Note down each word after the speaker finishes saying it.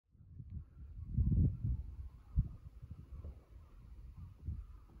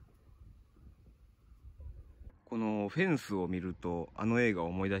のフェンスを見るとあの映画を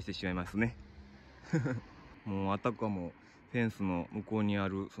思い出してしまいますね。もうあたかもフェンスの向こうにあ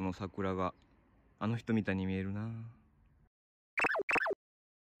るその桜があの人みたいに見えるな。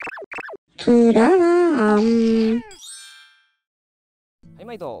つらら庵。はい、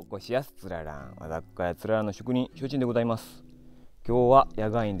毎度おこしやすつららん、私はつららの職人承知でございます。今日は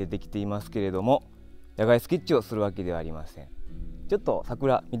野外に出てきていますけれども、野外スケッチをするわけではありません。ちょっと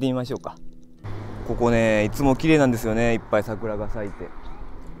桜見てみましょうか。ここね、いつも綺麗なんですよね。いっぱい桜が咲いて。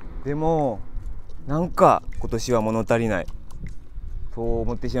でもなんか今年は物足りない、そう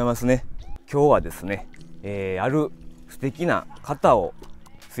思ってしまいますね。今日はですね、ある素敵な型を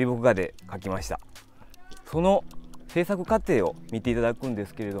水墨画で描きました。その制作過程を見ていただくんで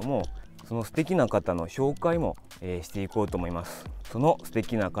すけれども、その素敵な方の紹介も、していこうと思います。その素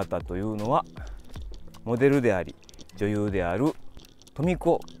敵な方というのはモデルであり女優であるトミ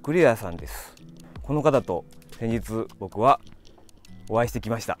コクレアさんです。この方と先日僕はお会いしてき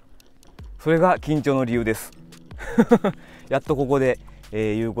ました。それが緊張の理由です。やっとここで、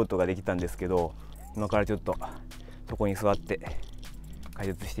言うことができたんですけど、今からちょっとそこに座って解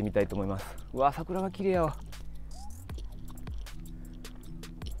説してみたいと思います。うわ、桜が綺麗やわ。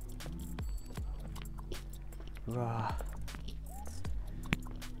うわ、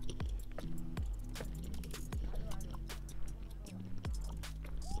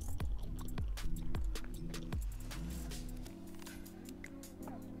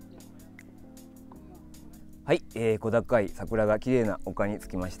はい、小高い桜が綺麗な丘に着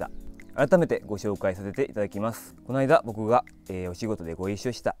きました。改めてご紹介させていただきます。この間僕が、お仕事でご一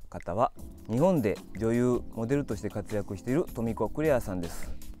緒した方は日本で女優モデルとして活躍しているトミコクレアさんで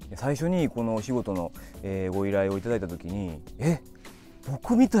す。最初にこのお仕事の、ご依頼をいただいた時に、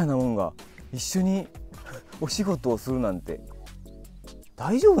僕みたいなもんが一緒にお仕事をするなんて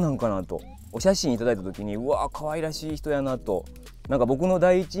大丈夫なんかなと、お写真いただいた時に、うわー可愛らしい人やなと。なんか僕の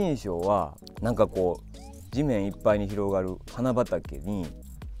第一印象は、なんかこう地面いっぱいに広がる花畑に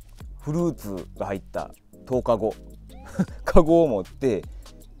フルーツが入った10カゴカゴを持って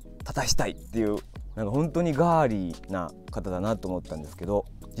立たしたいっていう、なんか本当にガーリーな方だなと思ったんですけど、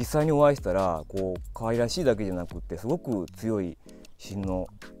実際にお会いしたらこう可愛らしいだけじゃなくって、すごく強い芯の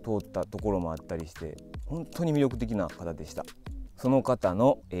通ったところもあったりして、本当に魅力的な方でした。その方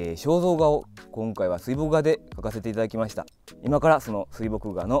の、肖像画を今回は水墨画で描かせていただきました。今からその水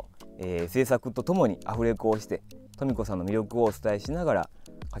墨画の、制作とともにアフレコをして、トミコさんの魅力をお伝えしながら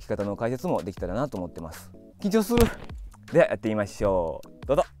描き方の解説もできたらなと思ってます。緊張する。ではやってみましょう。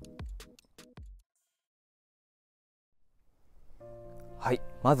どうぞ。はい、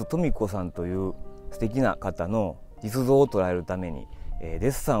まずトミコさんという素敵な方の実像を捉えるために、デッ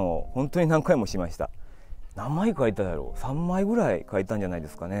サンを本当に何回もしました。何枚描いただろう、3枚ぐらい描いたんじゃないで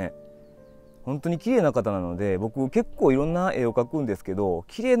すかね。本当に綺麗な方なので、僕結構いろんな絵を描くんですけど、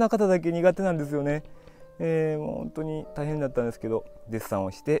綺麗な方だけ苦手なんですよね。もう本当に大変だったんですけど、デッサン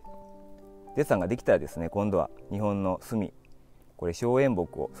をして、デッサンができたらですね、今度は日本の墨、これ松煙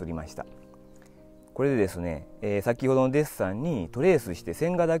木を刷りました。これでですね、先ほどのデッサンにトレースして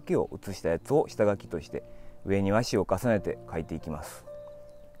線画だけを写したやつを下書きとして上に和紙を重ねて描いていきます。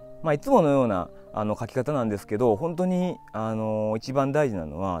いつものような描き方なんですけど、本当に一番大事な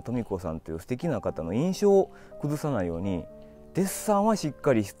のはトミコさんという素敵な方の印象を崩さないように、デッサンはしっ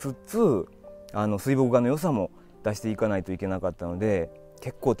かりしつつ水墨画の良さも出していかないといけなかったので、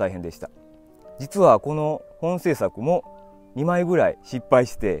結構大変でした。実はこの本制作も2枚ぐらい失敗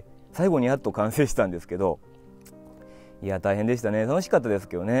して最後にやっと完成したんですけど、いや大変でしたね。楽しかったです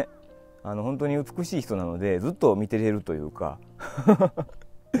けどね、本当に美しい人なのでずっと見てれるというか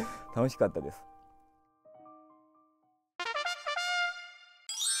楽しかったです。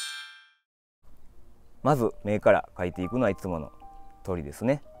まず目から描いていくのはいつもの通りです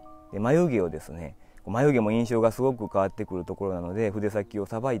ね。で眉毛をですね、眉毛も印象がすごく変わってくるところなので、筆先を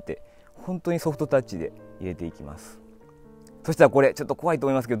さばいて本当にソフトタッチで入れていきます。そしたらこれちょっと怖いと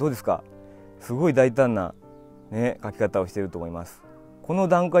思いますけど、どうですか？すごい大胆な、ね、描き方をしていると思います。この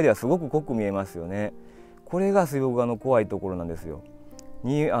段階ではすごく濃く見えますよね。これが水墨画の怖いところなんですよ。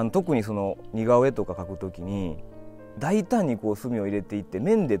特にその似顔絵とか描くときに大胆にこう墨を入れていって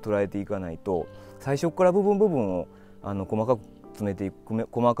面で捉えていかないと、最初から部分部分を細かく詰め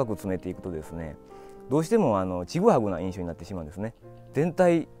ていくとですね、どうしてもちぐはぐな印象になってしまうんですね。全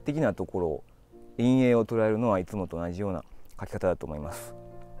体的なところを、陰影を捉えるのはいつもと同じような描き方だと思います。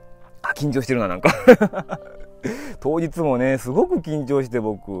緊張してるな、なんか当日もねすごく緊張して、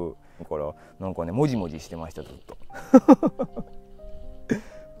僕だからなんかねもじもじしてました、ずっと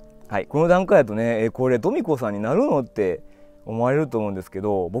はい、この段階だとね、これトミコさんになるのって思われると思うんですけ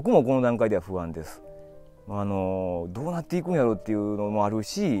ど、僕もこの段階では不安です。どうなっていくんやろうっていうのもある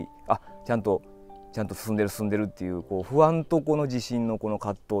し、ちゃんと進んでるっていう、こう不安とこの自信のこの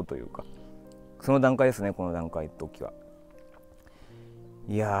葛藤というか、その段階ですね。この段階の時は。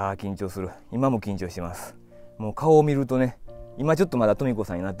いやー緊張する。今も緊張してます。もう顔を見るとね、今ちょっとまだトミコ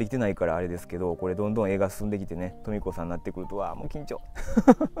さんになってきてないからあれですけど、これどんどん映画進んできてね、トミコさんになってくるともう緊張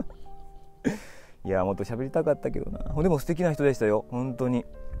いやもっと喋りたかったけどな。でも素敵な人でしたよ本当に。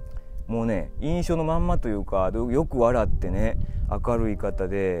もうね印象のまんまというか、よく笑ってね、明るい方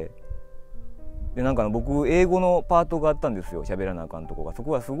で、なんか僕英語のパートがあったんですよ、喋らなあかんとこが。そ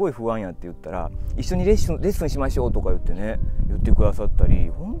こがすごい不安やって言ったら、一緒にレッスンしましょうとか言ってね、言ってくださったり、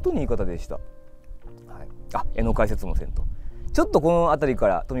本当にいい方でした。絵の解説もせんと。ちょっとこの辺りか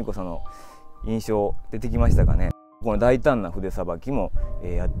らトミコさんの印象出てきましたかね。この大胆な筆さばきも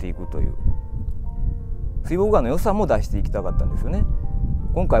やっていくという、水墨画の良さも出していきたかったんですよね。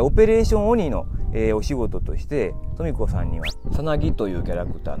今回オペレーション鬼のお仕事として、トミコさんにはさなぎというキャラ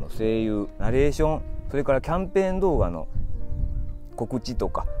クターの声優、ナレーション、それからキャンペーン動画の告知と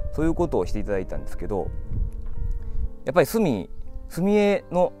か、そういうことをしていただいたんですけど、やっぱり墨絵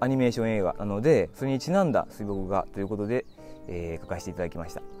のアニメーション映画なので、それにちなんだ水墨画ということで、描かせていただきま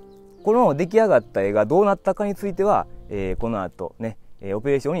した。この出来上がった絵がどうなったかについては、この後ね、オ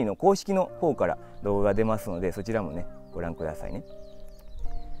ペレーション鬼の公式の方から動画が出ますので、そちらもねご覧くださいね。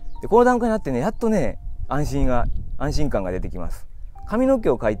でこの段階になってね、やっとね安心感が出てきます。髪の毛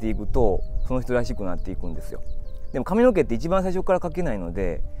を描いていくとその人らしくなっていくんですよ。でも髪の毛って一番最初から描けないの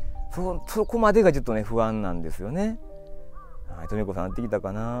で、そこまでがちょっとね不安なんですよね。トミコさんなってきた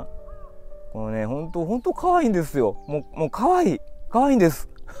かな。このね本当可愛いんですよ。もう可愛いんです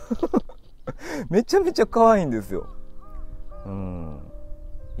めちゃめちゃ可愛いんですよ。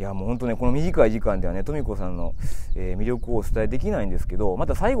いやもう本当ね、この短い時間ではねトミコさんの、魅力をお伝えできないんですけど、ま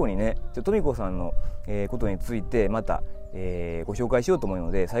た最後にねトミコさんの、ことについてまた、ご紹介しようと思うの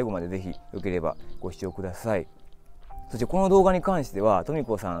で、最後までぜひよければご視聴ください。そしてこの動画に関してはトミ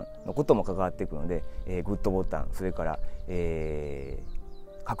コさんのことも関わっていくので、グッドボタン、それから、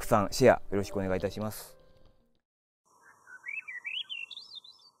拡散シェアよろしくお願いいたします。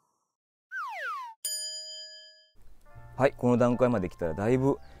はい、この段階まで来たらだい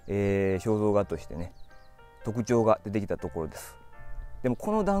ぶ、肖像画としてね特徴が出てきたところです。でも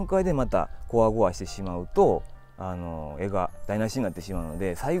この段階でまたこわごわしてしまうと絵が台無しになってしまうの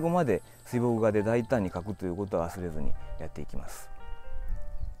で、最後まで水墨画で大胆に描くということは忘れずにやっていきます。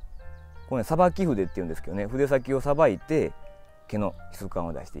これねさばき筆っていうんですけどね、筆先をさばいて毛の質感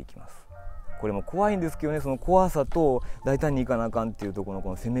を出していきます。これも怖いんですけどね、その怖さと大胆にいかなあかんっていうところのこ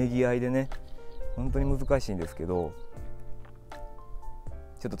のせめぎ合いでね、本当に難しいんですけど、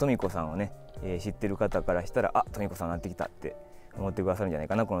ちょっとトミコさんをね、知ってる方からしたらトミコさんになってきたって思ってくださるんじゃない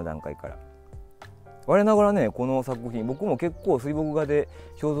かな、この段階から。我ながらねこの作品、僕も結構水墨画で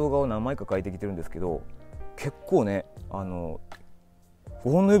肖像画を何枚か描いてきてるんですけど、結構ね5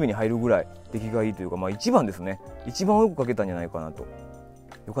本の指に入るぐらい出来がいいというか、一番ですね、一番よく描けたんじゃないかなと。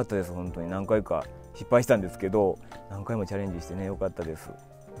よかったです本当に。何回か失敗したんですけど、何回もチャレンジしてねよかったです。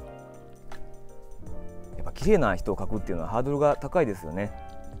やっぱ綺麗な人を描くっていうのはハードルが高いですよね。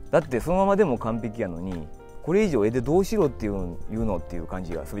だってそのままでも完璧やのに、これ以上絵でどうしろっていうのっていう感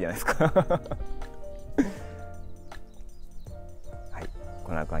じがするじゃないですかはい、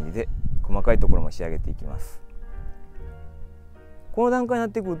こんな感じで細かいところも仕上げていきます。この段階になっ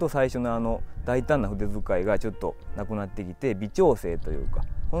てくると、最初の大胆な筆使いがちょっとなくなってきて、微調整というか、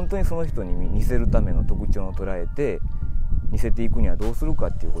本当にその人に似せるための特徴を捉えて似せていくにはどうするか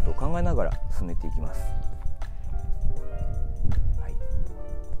っていうことを考えながら進めていきます。はい、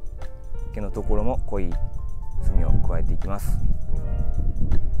毛のところも濃い墨を加えていきます。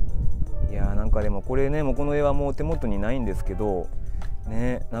いやーなんかでもこれね、もうこの絵はもう手元にないんですけど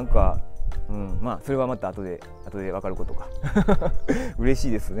ね、なんかそれはまた後で分かることか嬉し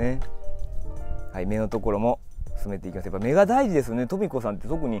いですね。はい、目のところも進めていきます。やっぱ目が大事ですね。トミコさんって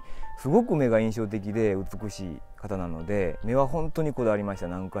特にすごく目が印象的で美しい方なので、目は本当にこだわりました。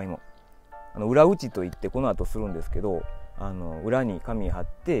何回も裏打ちといってこの後するんですけど、裏に紙貼っ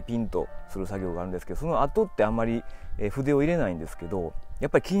てピンとする作業があるんですけど、その後ってあんまり筆を入れないんですけど、や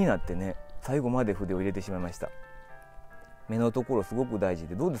っぱり気になってね最後まで筆を入れてしまいました。目のところすごく大事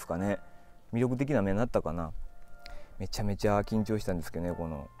で、どうですかね、魅力的な目になったかな。めちゃめちゃ緊張したんですけどね、こ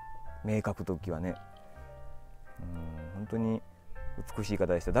の目描く時はね。本当に美しい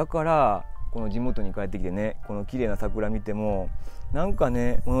方でした。だからこの地元に帰ってきてね、この綺麗な桜見てもなんか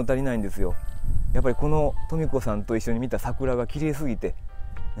ね物足りないんですよ。やっぱりこのトミコさんと一緒に見た桜が綺麗すぎて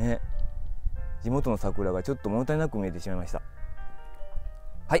ね、地元の桜がちょっと物足りなく見えてしまいました。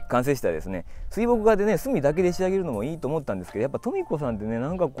はい、完成したらですね、水墨画でね墨だけで仕上げるのもいいと思ったんですけど、やっぱトミコさんってね、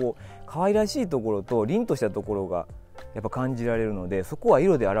なんかこう可愛らしいところと凛としたところがやっぱ感じられるので、そこは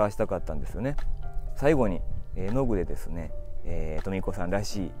色で表したかったんですよね。最後に絵の具でですね、トミコさんら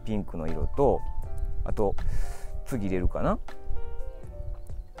しいピンクの色と、あと次入れるかな、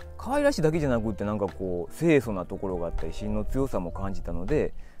可愛らしいだけじゃなくって、なんかこう清楚なところがあったり芯の強さも感じたの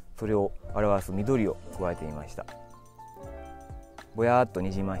で、それを表す緑を加えてみました。ぼやーっと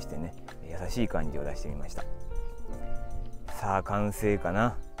にじましてね、優しい感じを出してみました。さあ完成か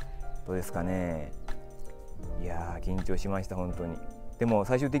な。どうですかね。いやー緊張しました本当に。でも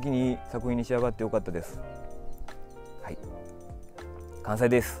最終的に作品に仕上がってよかったです。はい、完成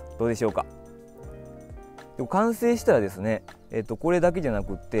です。どうでしょうか。でも完成したらですね、これだけじゃな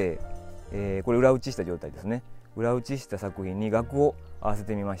くって、これ裏打ちした状態ですね。裏打ちした作品に額を合わせ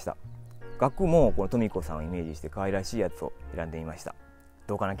てみました。額もこのトミコさんをイメージして可愛らしいやつを選んでみました。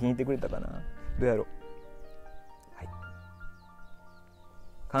どうかな、気に入ってくれたかな、どうやろう。はい、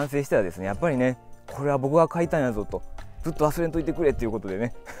完成したらですね、やっぱりね、これは僕が描いたんやぞと、ずっと忘れんといてくれっていうことで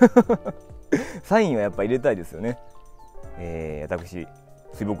ねサインはやっぱ入れたいですよね。私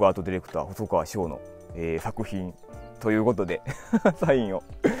水墨アートディレクター細川翔の、作品ということでサインを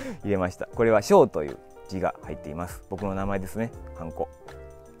入れました。これは翔という字が入っています。僕の名前ですね。ハンコ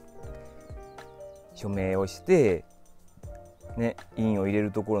署名をしてね、印を入れ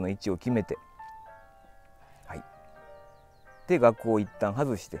るところの位置を決めて、はい、で額を一旦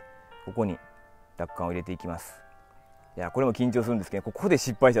外して、ここに落款を入れていきます。いやこれも緊張するんですけど、ここで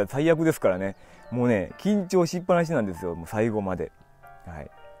失敗したら最悪ですからね。もうね緊張しっぱなしなんですよ、もう最後まで。はい、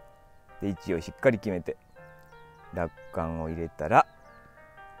で位置をしっかり決めて落款を入れたら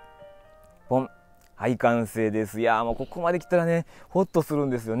ポン、はい完成です。いやもうここまで来たらねホッとするん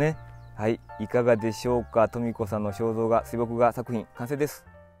ですよね。はい、いかがでしょうか。トミコさんの肖像画水墨画作品完成です。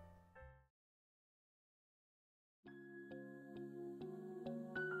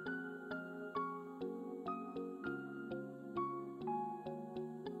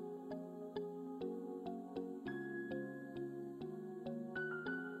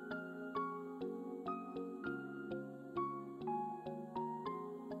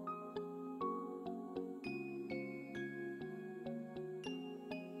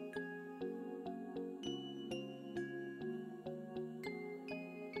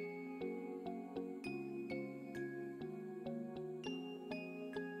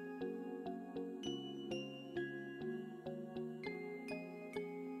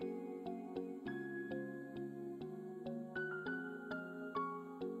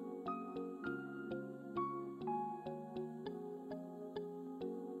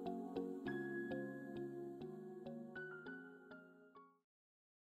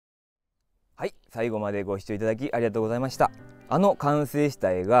はい、最後までご視聴いただきありがとうございました。完成し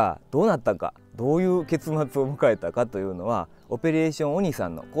た絵がどうなったか、どういう結末を迎えたかというのは、オペレーションお兄さ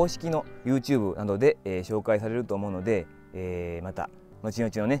んの公式の YouTube などで、紹介されると思うので、また後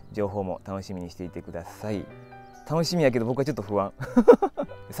々のね情報も楽しみにしていてください。楽しみやけど僕はちょっと不安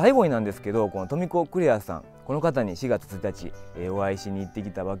最後になんですけど、このトミコクレアさん、この方に4月1日、お会いしに行ってき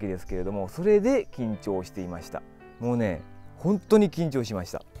たわけですけれども、それで緊張していました。もうね本当に緊張しま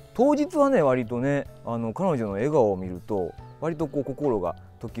した。当日はね割とね彼女の笑顔を見ると割とこう心が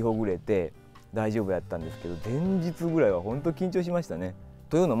解きほぐれて大丈夫やったんですけど、前日ぐらいは本当緊張しましたね。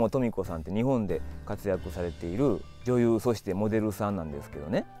というのもトミコさんって日本で活躍されている女優、そしてモデルさんなんですけど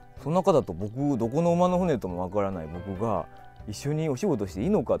ね、そんな方と僕どこの馬の骨ともわからない僕が一緒にお仕事していい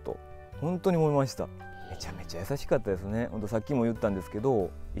のかと本当に思いました。めちゃめちゃ優しかったですね。本当さっきも言ったんですけ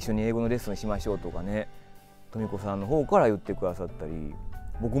ど、一緒に英語のレッスンしましょうとかね、トミコさんの方から言ってくださったり、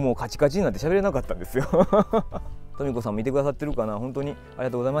僕もカチカチになって喋れなかったんですよトミコさん見てくださってるかな。本当にありが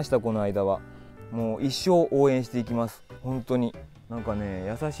とうございました。この間はもう一生応援していきます。本当になんかね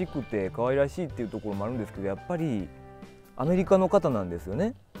優しくて可愛らしいっていうところもあるんですけど、やっぱりアメリカの方なんですよ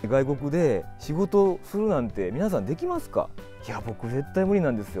ね。外国で仕事するなんて皆さんできますか？いや僕絶対無理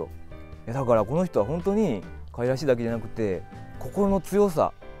なんですよ。だからこの人は本当に可愛らしいだけじゃなくて心の強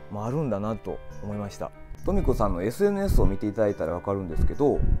さもあるんだなと思いました。トミコさんの SNS を見ていただいたら分かるんですけ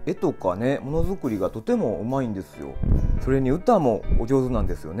ど、絵とかねものづくりがとてもうまいんですよ。それに歌もお上手なん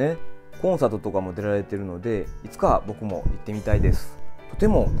ですよね。コンサートとかも出られてるので、いつか僕も行ってみたいです。とて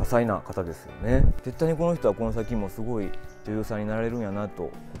も多彩な方ですよね。絶対にこの人はこの先もすごい女優さんになられるんやなと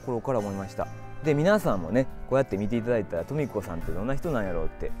心から思いました。で皆さんもねこうやって見ていただいたらトミコさんってどんな人なんやろうっ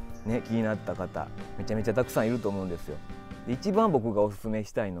てね気になった方めちゃめちゃたくさんいると思うんですよ。で一番僕がおすすめ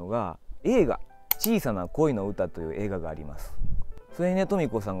したいのが映画小さな恋の歌という映画があります。それにねトミ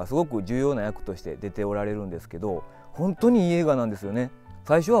コさんがすごく重要な役として出ておられるんですけど、本当にいい映画なんですよね。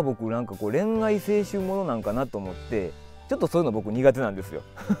最初は僕なんかこう恋愛青春ものなんかなと思ってちょっとそういうの僕苦手なんですよ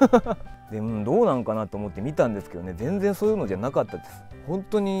で、どうなんかなと思って見たんですけどね、全然そういうのじゃなかったです。本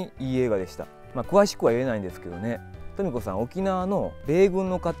当にいい映画でした。詳しくは言えないんですけどね、トミコさん沖縄の米軍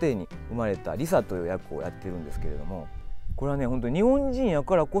の家庭に生まれたリサという役をやってるんですけれども、これはね本当に日本人や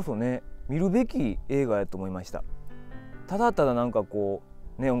からこそね見るべき映画やと思いました。ただただなんかこ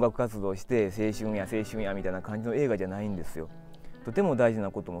うね音楽活動して青春やみたいな感じの映画じゃないんですよ。とても大事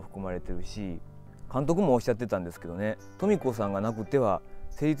なことも含まれてるし、監督もおっしゃってたんですけどね、トミコさんがなくては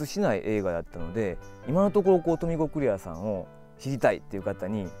成立しない映画だったので、今のところこうトミコクレアさんを知りたいっていう方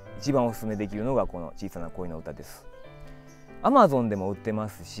に一番おすすめできるのがこの小さな恋の歌です。Amazon でも売ってま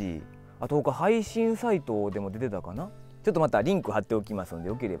すし、あと他配信サイトでも出てたかな。ちょっとまたリンク貼っておきますので、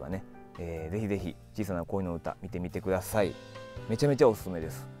よければね、ぜひぜひ小さな恋の歌見てみてください。めちゃめちゃおすすめで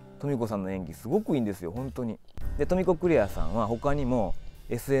す。トミコさんの演技すごくいいんですよ、本当に。で、トミコクレアさんは他にも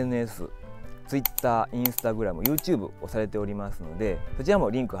SNS、Twitter、Instagram、YouTube をされておりますので、そちらも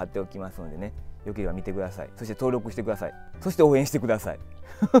リンク貼っておきますのでね、よければ見てください。そして登録してください。そして応援してください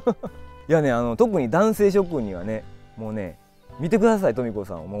いやね、特に男性諸君にはね、もうね見てください。トミコ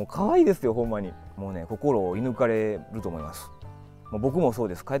さんもう可愛いですよ、ほんまに。もうね心を射抜かれると思います。僕もそう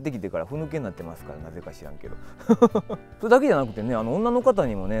です。帰ってきてからふぬけになってますから、なぜか知らんけどそれだけじゃなくてね、女の方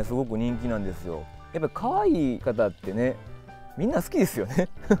にもねすごく人気なんですよ。やっぱり可愛い方ってねみんな好きですよね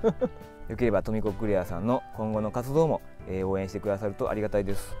よければトミコクレアさんの今後の活動も、応援してくださるとありがたい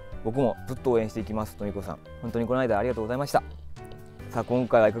です。僕もずっと応援していきます。トミコさん本当にこの間ありがとうございました。さあ今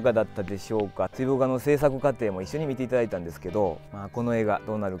回はいかがだったでしょうか。水墨画の制作過程も一緒に見ていただいたんですけど、この映画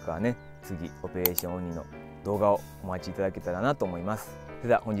どうなるかはね、次オペレーションオンリーの動画をお待ちいただけたらなと思います。それ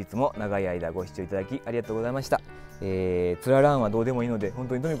では本日も長い間ご視聴いただきありがとうございました。つららんはどうでもいいので本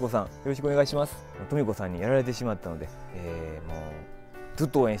当にトミコさんよろしくお願いします。トミコさんにやられてしまったので、もうずっ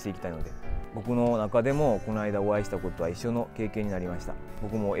と応援していきたいので、僕の中でもこの間お会いしたことは一緒の経験になりました。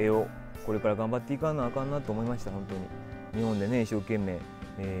僕も絵をこれから頑張っていかなあかんなと思いました。本当に日本でね一生懸命、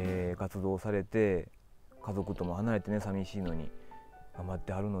活動されて家族とも離れてね寂しいのに頑張っ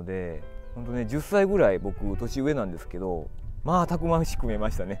てはるので、本当ね10歳ぐらい僕年上なんですけど、たくましく見えま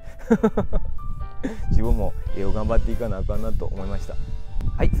したね自分も絵を頑張っていかなあかんなと思いました。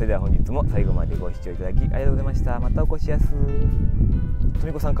はい、それでは本日も最後までご視聴いただきありがとうございました。またお越しやす。ト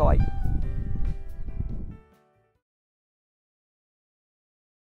ミコさんかわいい。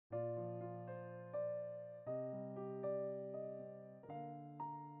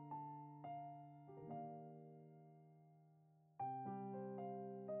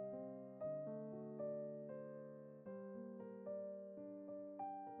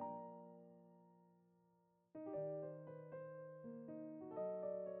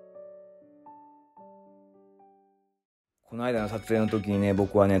この間の撮影の時にね、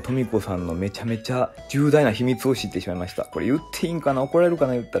僕はね、トミコさんのめちゃめちゃ重大な秘密を知ってしまいました。これ言っていいんかな、怒られるか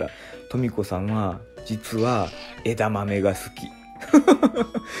な、言ったら。トミコさんは、実は枝豆が好き。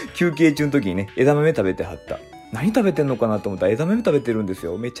休憩中の時にね、枝豆食べてはった。何食べてんのかなと思ったら枝豆食べてるんです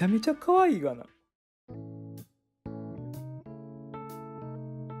よ。めちゃめちゃ可愛いがな。